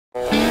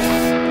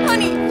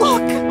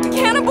Look!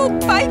 Cannibal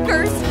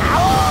bikers!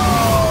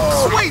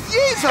 Sweet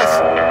Jesus!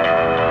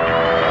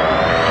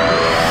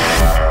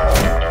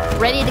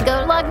 Ready to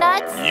go, lug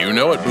nuts? You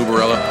know it,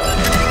 Booberella.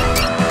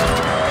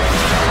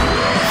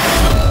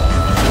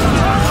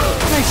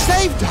 They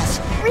saved us!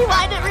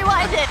 Rewind it,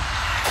 rewind it!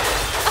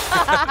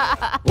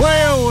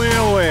 Well,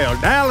 well, well.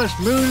 Dallas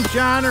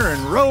Moonshiner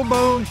and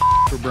ROBO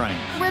for brains.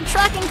 We're a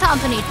trucking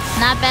company.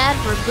 Not bad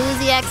for a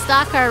boozy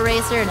ex-stock car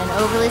racer and an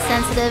overly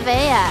sensitive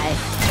AI.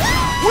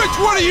 Which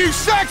one of you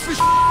sexy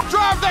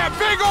drive that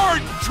big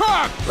orange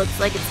truck? Looks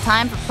like it's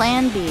time for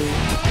Plan B.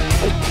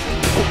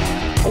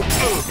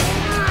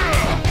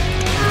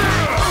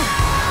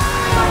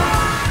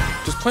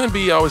 Does Plan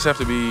B always have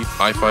to be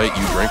I fight,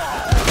 you drink?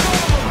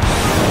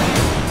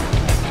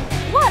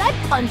 What? I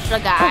punched a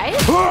guy.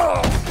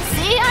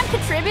 See, I'm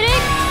contributing.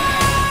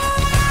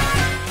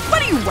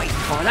 What are you waiting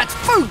for? That's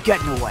food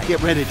getting away.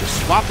 Get ready to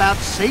swap out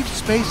safe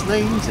space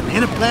lanes and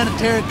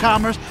interplanetary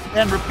commerce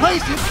and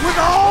replace it with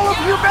all of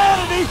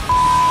humanity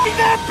in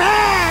their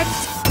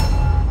pants!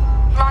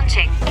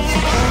 Launching.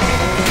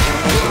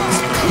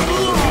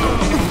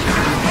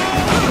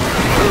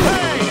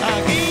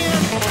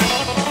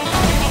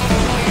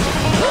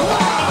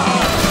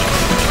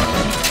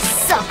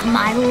 Suck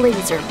my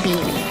laser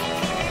beam.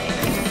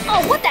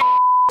 Oh, what the?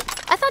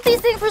 I thought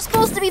these things were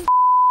supposed to be.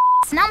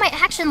 Now my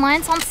action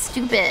line sounds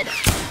stupid.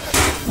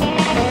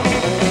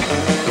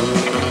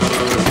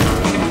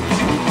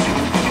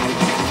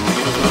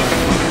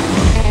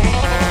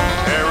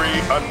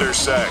 Harry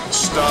Undersack,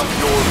 stop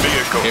your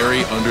vehicle.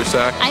 Harry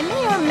Undersack? I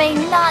may or may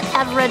not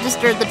have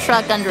registered the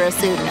truck under a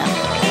pseudonym.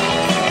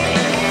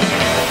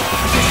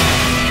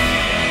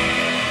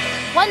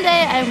 One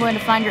day, I'm going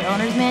to find your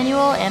owner's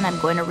manual, and I'm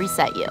going to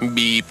reset you.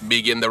 Beep,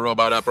 begin the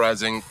robot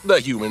uprising.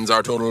 The humans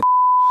are total